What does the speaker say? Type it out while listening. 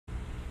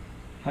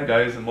Hi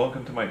guys, and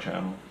welcome to my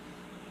channel.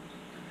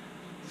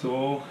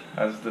 So,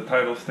 as the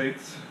title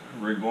states,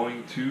 we're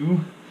going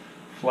to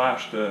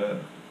flash the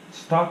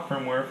stock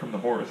firmware from the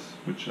Horus,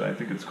 which I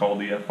think it's called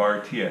the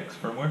FrTX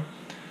firmware.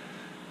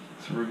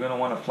 So we're going to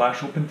want to flash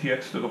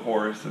OpenTX to the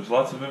Horus. There's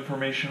lots of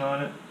information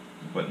on it,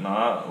 but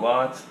not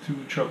lots to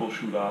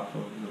troubleshoot off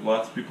of. There's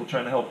lots of people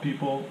trying to help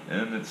people,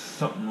 and it's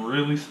something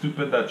really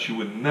stupid that you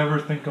would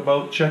never think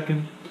about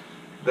checking.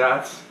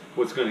 That's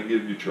what's going to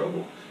give you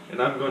trouble.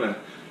 And I'm going to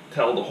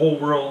tell the whole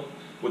world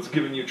what's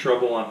giving you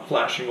trouble on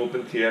flashing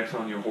OpenTX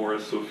on your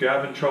Horus. So if you're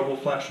having trouble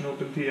flashing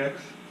OpenTX,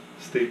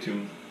 stay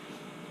tuned,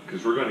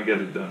 because we're going to get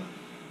it done.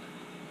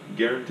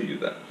 Guarantee you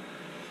that.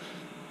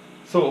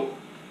 So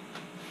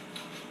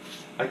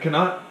I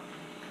cannot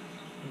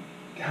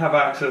have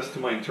access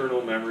to my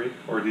internal memory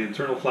or the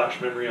internal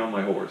flash memory on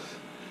my Horus,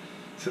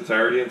 since I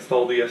already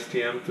installed the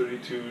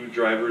STM32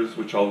 drivers,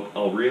 which I'll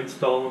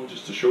reinstall them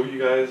just to show you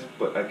guys,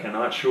 but I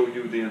cannot show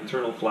you the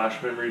internal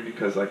flash memory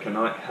because I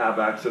cannot have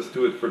access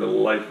to it for the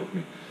life of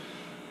me.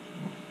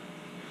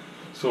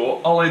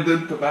 So all I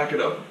did to back it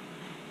up,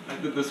 I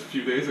did this a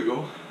few days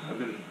ago. I've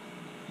been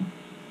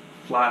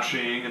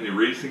flashing and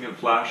erasing and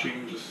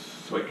flashing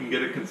just so I can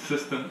get it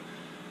consistent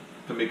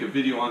to make a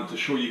video on to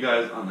show you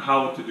guys on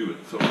how to do it.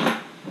 So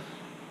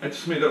I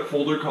just made a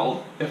folder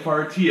called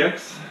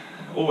FrTX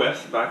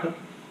OS backup.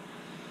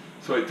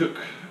 So I took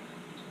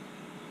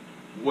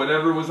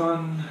whatever was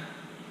on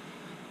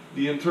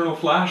the internal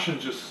flash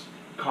and just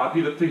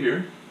copied it to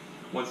here.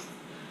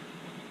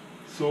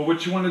 So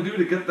what you want to do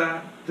to get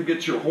that, to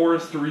get your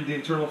Horus to read the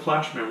internal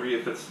flash memory,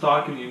 if it's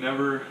stock and you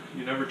never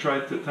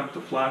tried to attempt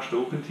to flash the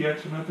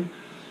OpenTX or nothing,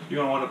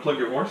 you're going to want to plug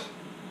your Horus,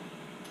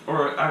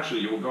 or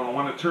actually you're going to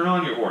want to turn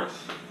on your Horus.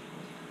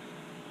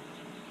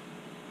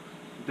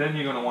 Then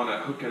you're going to want to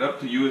hook it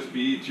up to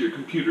USB to your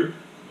computer.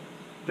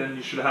 Then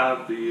you should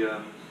have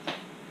the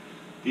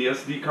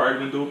SD card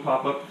window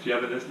pop up if you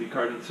have an SD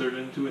card inserted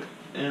into it,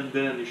 and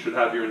then you should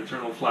have your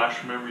internal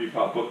flash memory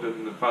pop up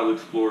in the file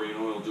explorer. You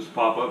know, it'll just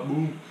pop up,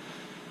 boom.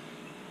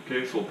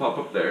 Okay, so it'll pop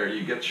up there.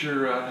 You get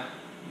your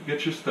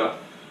stuff,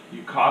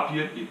 you copy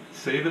it, you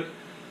save it.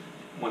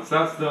 Once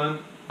that's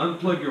done,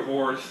 unplug your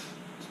Horus,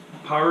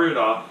 power it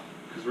off,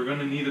 because we're going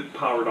to need it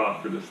powered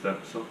off for this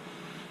step. So.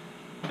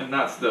 And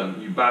that's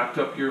done. You backed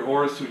up your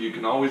Horus, so you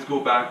can always go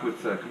back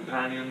with a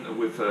companion,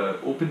 with a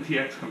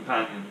OpenTX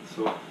companion.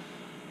 So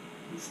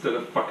instead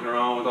of fucking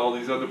around with all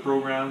these other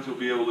programs, you'll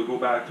be able to go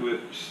back to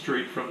it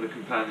straight from the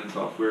companion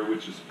software,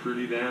 which is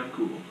pretty damn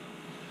cool.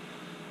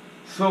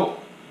 So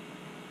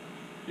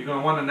you're going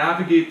to want to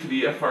navigate to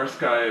the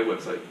FrSky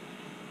website.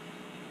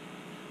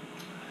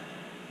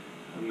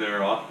 I'm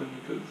there often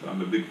because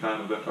I'm a big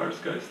fan of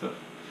FrSky stuff.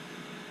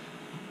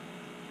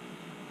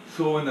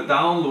 So in the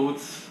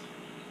downloads,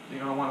 you're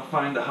going to want to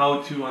find the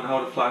how-to on how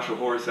to flash a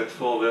Horus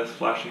X12S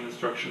flashing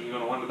instruction. You're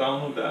going to want to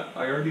download that.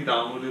 I already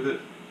downloaded it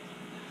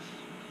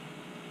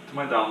to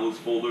my downloads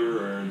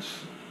folder, or just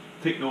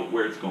take note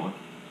where it's going.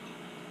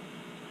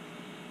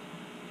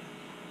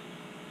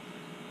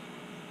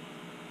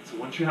 So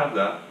once you have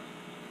that,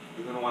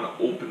 you're going to want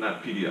to open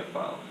that PDF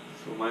file.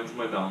 So mine's in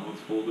my downloads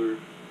folder.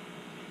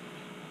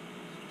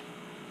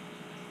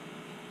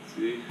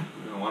 See, you're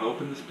going to want to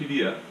open this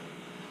PDF.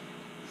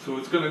 So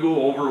it's going to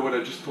go over what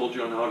I just told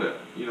you on how to,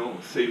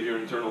 save your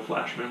internal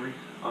flash memory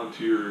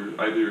onto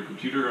either your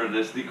computer or an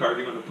SD card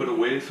you're going to put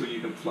away, so you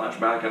can flash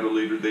back at a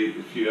later date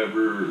if you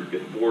ever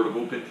get bored of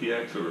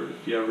OpenTX, or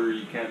if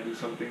you can't do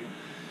something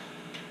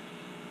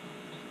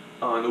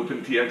on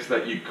OpenTX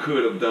that you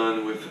could have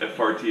done with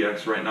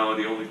FrTX. Right now,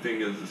 the only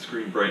thing is the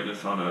screen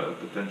brightness on a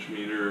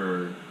potentiometer,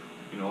 or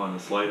on a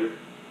slider,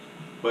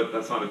 but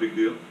that's not a big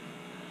deal.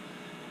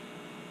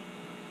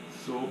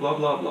 So blah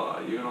blah blah,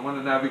 you're going to want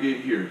to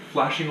navigate here,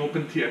 flashing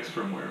OpenTX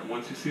firmware.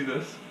 Once you see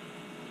this,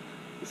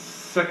 the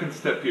second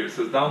step here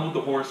says download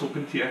the Horus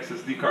OpenTX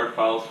SD card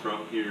files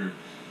from here,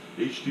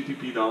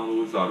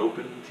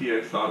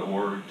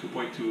 http://downloads.opentx.org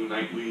 2.2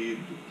 nightly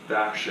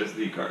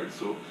 -SD card.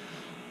 So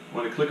I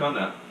want to click on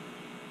that.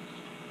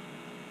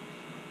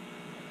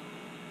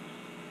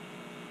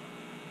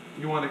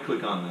 You want to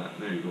click on that,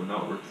 there you go,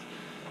 now it works.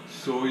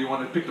 So you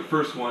want to pick the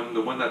first one,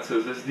 the one that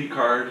says SD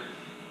card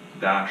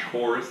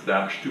Horus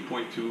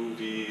 2.2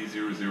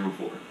 V004.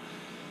 So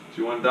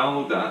you want to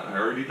download that. I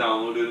already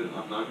downloaded it.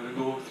 I'm not going to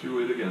go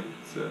through it again.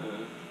 It's a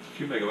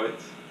few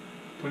megabytes,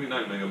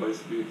 29 megabytes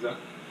to be exact.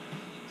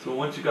 So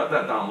once you got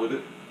that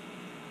downloaded,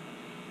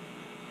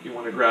 you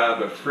want to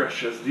grab a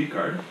fresh SD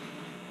card,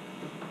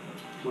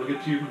 plug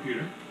it to your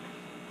computer.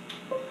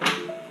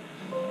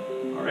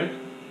 Alright.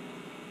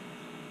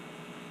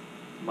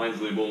 Mine's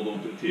labeled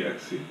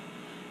OpenTX, see?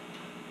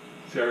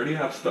 See, I already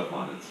have stuff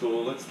on it, so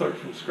let's start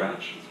from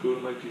scratch. Let's go to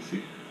my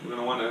PC. We're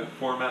going to want to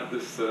format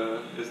this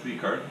SD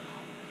card.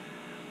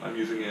 I'm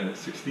using a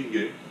 16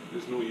 gig.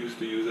 There's no use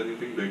to use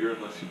anything bigger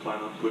unless you plan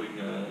on putting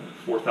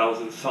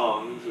 4,000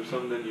 songs or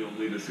something. Then you'll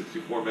need a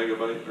 64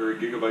 megabyte, or a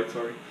gigabyte,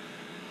 sorry.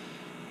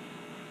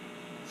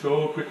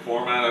 So quick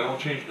format, I don't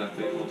change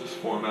nothing. We'll just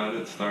format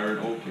it, start,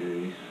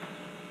 okay.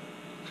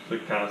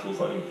 Click cancel,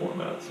 so I can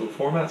format. So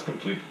format's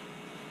complete.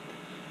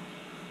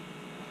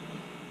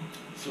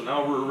 So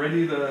now we're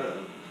ready to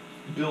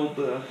build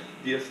the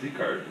SD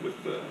card with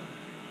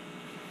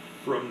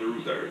from the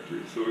root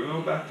directory. So we're going to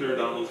go back to our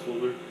downloads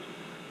folder.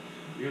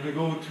 You're going to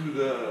go to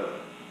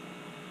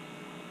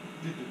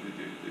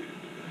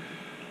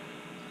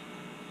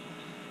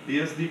the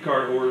SD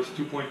card Horus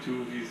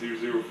 2.2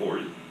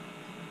 V004.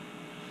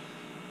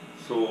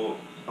 So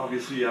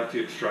obviously you have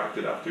to extract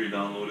it after you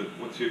download it.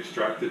 Once you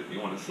extract it, you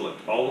want to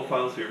select all the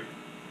files here.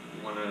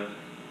 You want to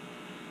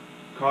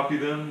copy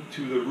them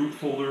to the root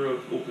folder of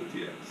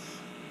OpenTX.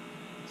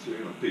 So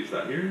you're going to paste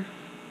that here.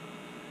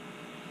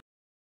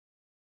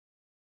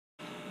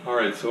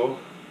 Alright, so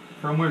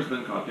firmware's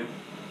been copied.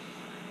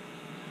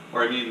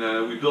 Or I mean,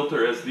 we built our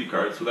SD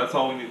card, so that's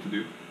all we need to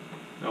do.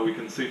 Now we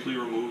can safely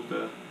remove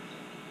the,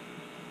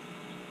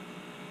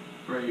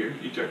 right here,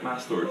 eject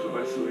mass storage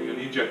device. So we're going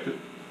to eject it.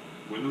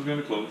 Window's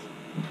going to close.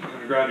 You're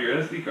going to grab your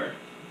SD card.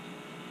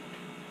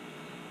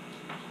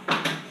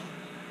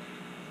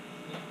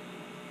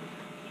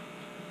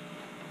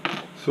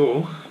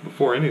 So,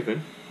 before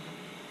anything,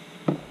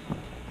 I'm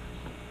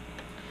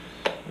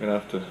going to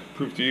have to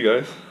prove to you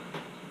guys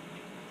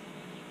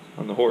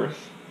on the Horus.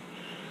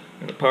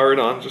 I'm going to power it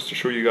on just to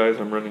show you guys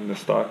I'm running the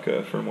stock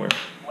firmware.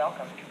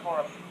 Welcome to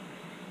Horus.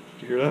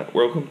 Did you hear that?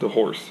 Welcome to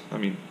Horus. I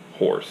mean,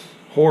 Horus.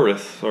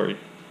 Horus, sorry.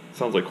 It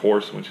sounds like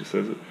horse when she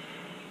says it.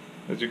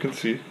 As you can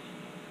see,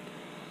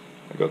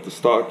 I got the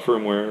stock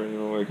firmware, you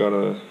know, I got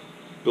a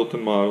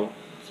built-in model,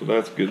 so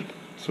that's good.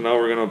 So now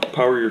we're going to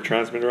power your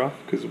transmitter off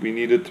because we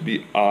need it to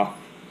be off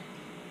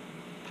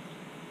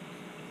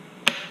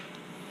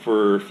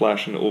for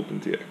flashing to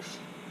OpenTX.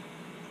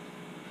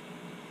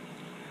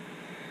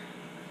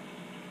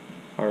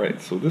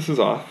 Alright, so this is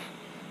off.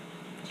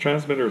 The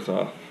transmitter is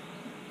off.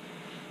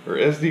 Our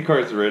SD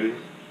card's ready.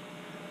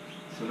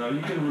 So now you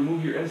can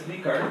remove your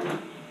SD card.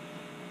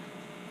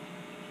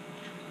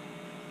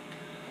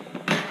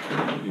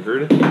 You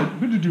heard it?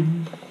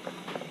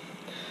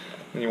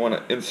 And you want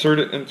to insert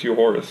it into your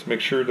Horus.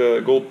 Make sure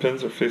the gold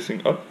pins are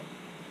facing up.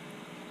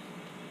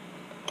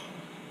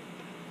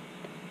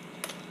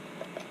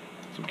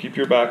 So keep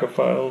your backup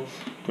files,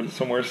 put it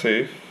somewhere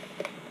safe,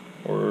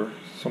 or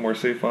somewhere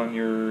safe on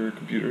your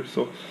computer.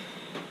 So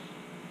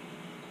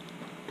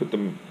put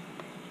the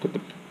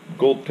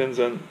gold pins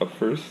in up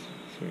first.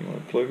 So you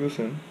want to plug this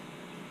in.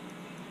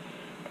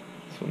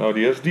 So now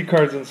the SD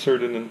card's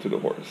inserted into the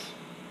Horus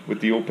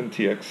with the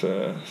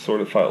OpenTX sort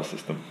of file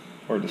system,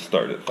 or the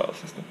started file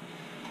system.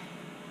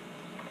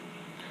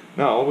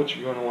 Now what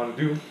you're going to want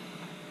to do,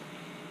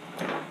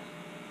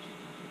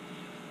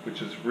 which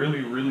is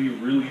really, really,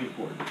 really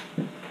important.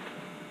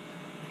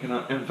 I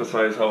cannot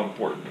emphasize how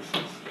important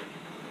this is.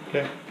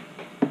 Okay?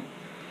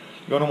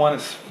 You're going to want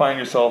to find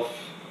yourself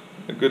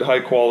a good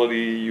high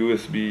quality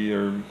USB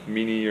or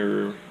mini,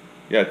 or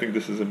yeah, I think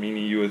this is a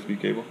mini USB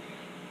cable.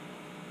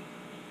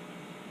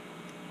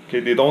 Okay,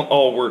 they don't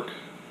all work.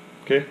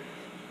 Okay?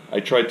 I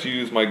tried to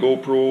use my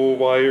GoPro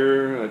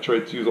wire, I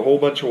tried to use a whole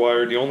bunch of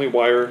wire. The only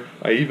wire,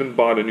 I even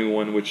bought a new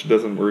one which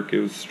doesn't work. It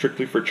was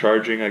strictly for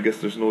charging. I guess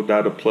there's no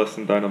data plus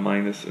and data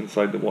minus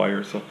inside the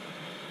wire. So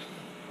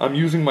I'm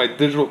using my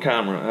digital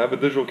camera. I have a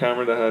digital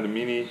camera that had a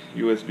mini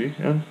USB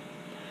in.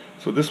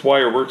 So this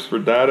wire works for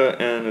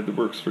data and it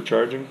works for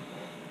charging.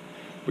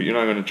 But you're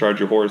not going to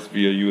charge your Horus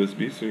via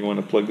USB, so you want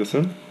to plug this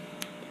in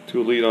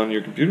to a lead on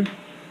your computer.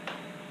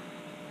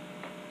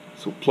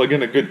 So plug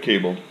in a good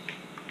cable.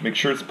 Make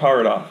sure it's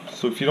powered off.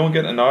 So if you don't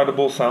get an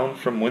audible sound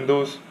from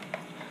Windows,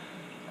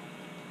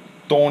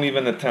 don't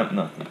even attempt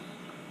nothing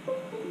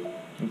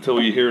until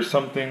you hear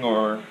something,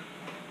 or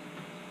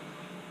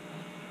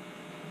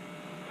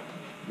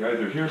you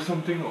either hear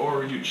something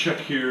or you check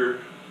here.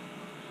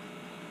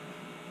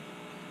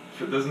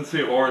 If it doesn't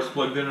say Horus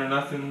plugged in or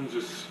nothing,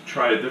 just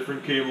try a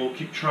different cable.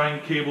 Keep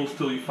trying cables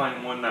till you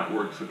find one that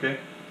works, okay?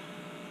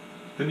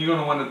 Then you're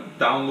going to want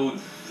to download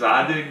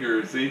Zadig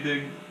or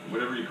Zadig,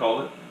 whatever you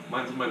call it.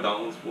 Mine's in my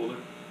downloads folder.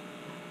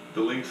 The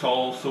link's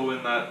also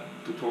in that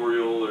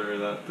tutorial or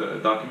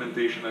that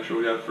documentation I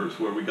showed you at first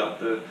where we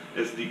got the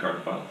SD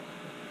card file.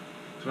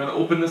 So I'm going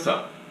to open this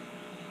up.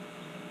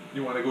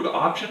 You want to go to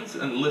options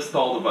and list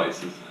all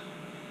devices.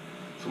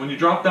 So when you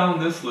drop down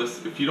this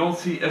list, if you don't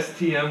see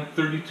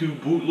STM32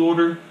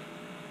 bootloader,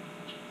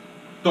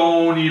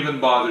 don't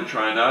even bother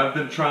trying. I've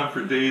been trying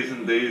for days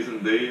and days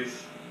and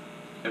days,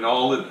 and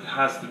all it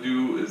has to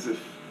do is if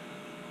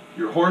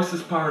your Horus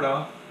is powered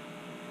off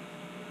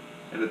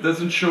and it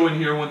doesn't show in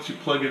here once you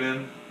plug it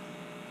in,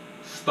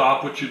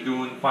 stop what you're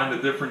doing, find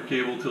a different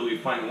cable till you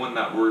find one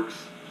that works.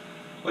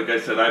 Like I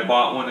said, I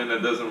bought one and it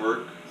doesn't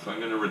work, so I'm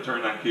going to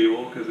return that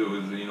cable because it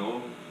was, you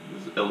know, it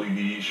was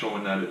LED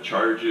showing that it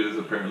charges.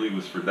 Apparently it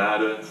was for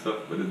data and stuff,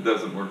 but it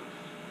doesn't work.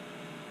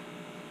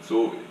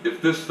 So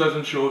if this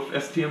doesn't show,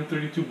 if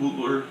STM32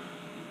 bootloader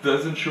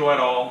doesn't show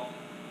at all,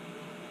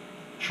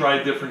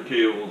 try different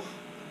cables.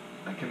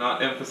 I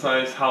cannot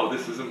emphasize how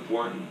this is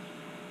important.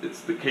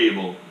 It's the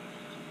cable.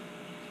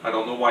 I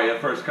don't know why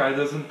FrSky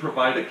doesn't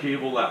provide a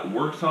cable that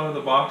works out of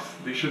the box.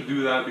 They should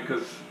do that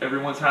because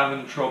everyone's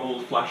having trouble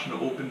flashing to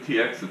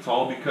OpenTX. It's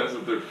all because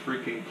of their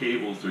freaking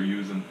cables they're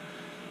using.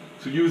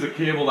 So use a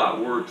cable that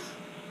works.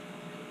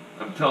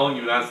 I'm telling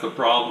you, that's the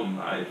problem.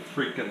 I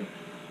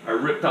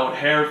ripped out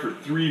hair for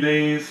 3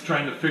 days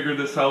trying to figure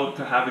this out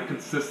to have it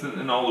consistent,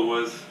 and all it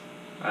was,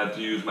 I had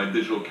to use my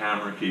digital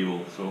camera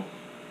cable. So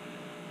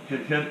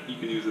hint hint, you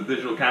can use a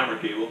digital camera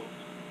cable.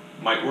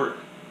 Might work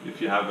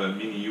if you have a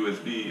mini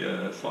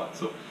USB slot.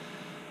 So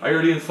I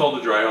already installed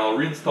the driver. I'll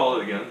reinstall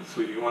it again.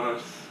 So you want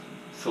to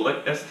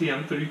select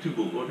STM32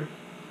 bootloader.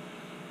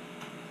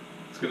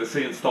 It's going to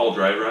say install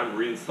driver. I'm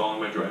reinstalling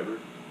my driver.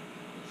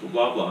 So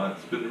blah blah,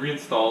 it's been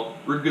reinstalled,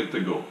 we're good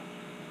to go.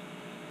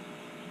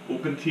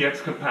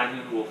 OpenTX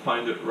companion will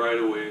find it right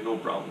away, no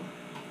problem.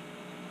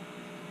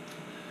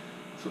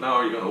 So now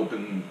you're going to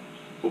open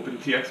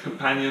OpenTX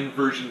companion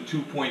version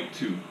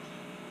 2.2.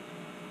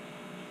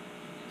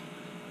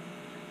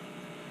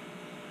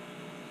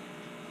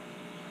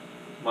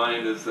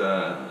 Mine is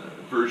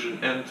version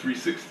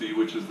N360,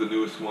 which is the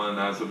newest one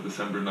as of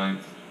December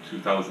 9th,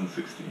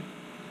 2016.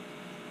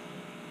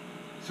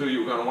 So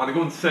you're going to want to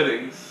go in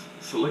settings,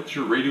 select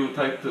your radio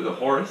type to the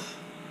Horus.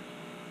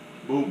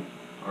 Boom.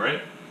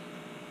 Alright.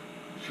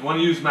 If you want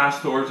to use mass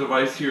storage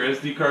device here,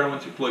 SD card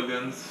once you plugged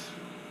in,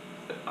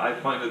 I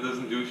find it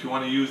doesn't do. If you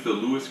want to use the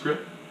Lewis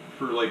grip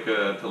for like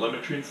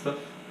telemetry and stuff,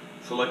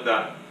 select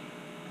that.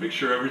 Make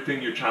sure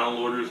everything, your channel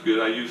loader is good.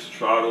 I use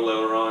throttle,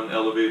 aileron,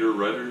 elevator,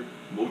 rudder,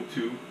 mode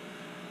 2.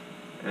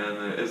 And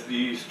the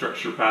SD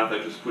structure path I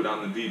just put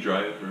on the D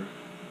drive.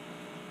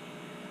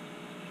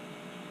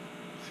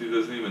 See, it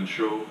doesn't even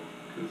show.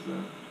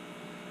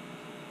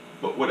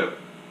 But whatever.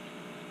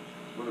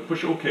 You want to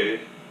push OK,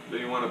 then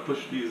you want to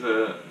push these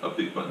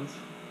update buttons.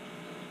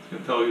 It's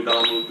going to tell you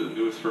download the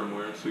newest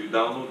firmware, so you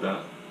download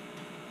that.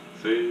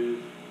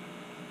 Save.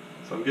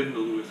 So I'm getting the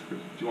Lewis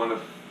script. If you want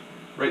to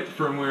write the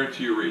firmware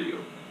to your radio,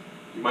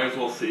 you might as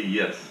well say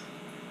yes.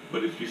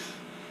 But if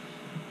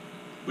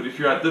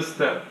you're at this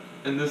step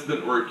and this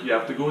didn't work, you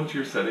have to go into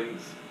your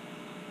settings.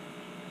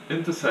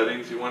 Into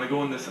settings, you want to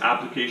go in this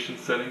application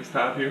settings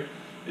tab here,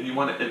 and you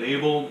want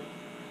to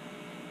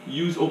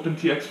use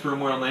OpenTX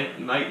firmware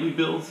nightly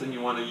builds, and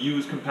you want to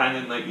use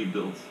companion nightly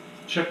builds.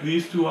 Check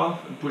these two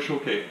off and push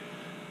OK.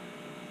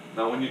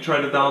 Now when you try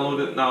to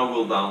download it, now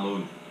we'll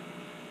download.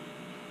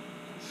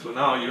 So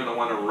now you're going to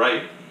want to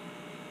write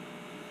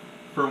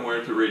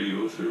firmware to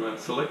radio. So you're going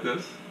to select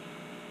this.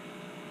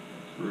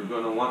 We're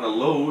going to want to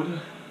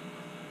load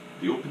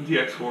the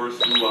OpenTX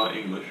Horus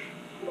English.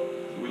 So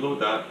we load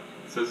that.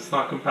 It says it's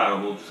not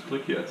compatible, just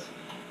click yes.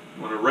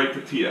 You want to write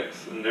to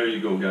TX, and there you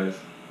go, guys.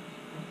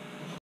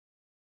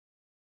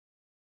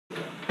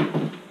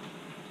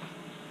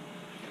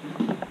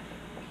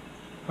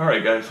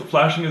 Alright guys, so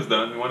flashing is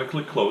done. You want to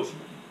click close.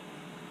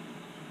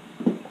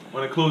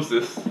 When I close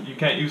this, you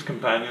can't use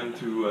companion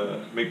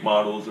to make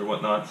models or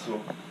whatnot, so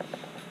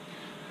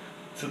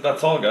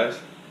that's all, guys.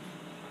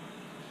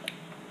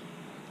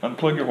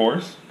 Unplug your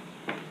Horus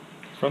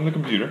from the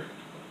computer,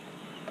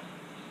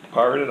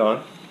 power it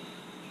on.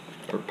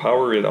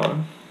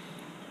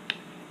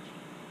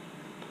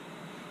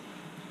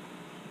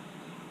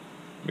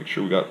 Make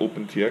sure we got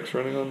OpenTX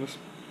running on this.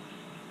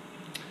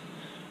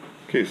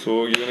 Okay,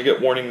 so you're gonna get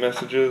warning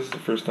messages the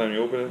first time you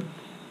open it.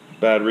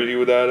 Bad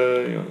radio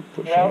data, you know,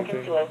 push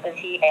anything. Welcome to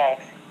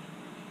OpenTX.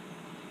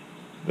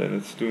 Then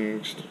it's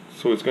doing,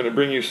 so it's gonna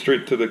bring you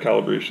straight to the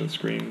calibration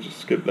screen. Just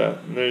skip that,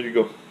 and there you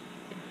go.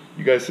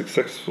 You guys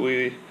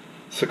successfully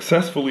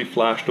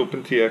flashed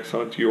OpenTX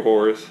onto your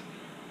Horus,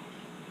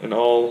 and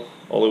all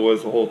it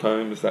was the whole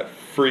time is that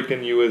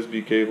freaking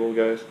USB cable,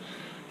 guys.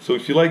 So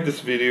if you like this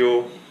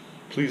video,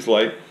 please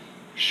like,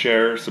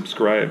 share,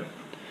 subscribe.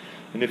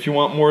 And if you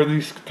want more of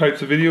these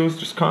types of videos,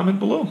 just comment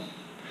below.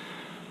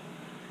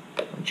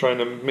 I'm trying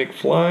to make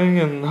flying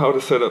and how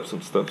to set up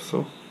some stuff,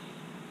 so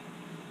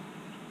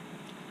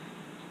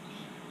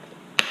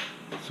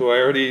I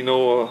already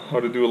know how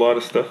to do a lot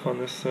of stuff on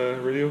this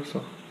radio,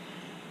 so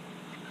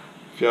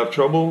if you have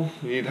trouble,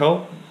 you need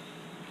help,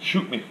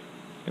 shoot me,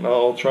 and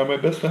I'll try my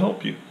best to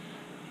help you.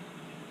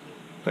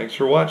 Thanks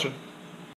for watching.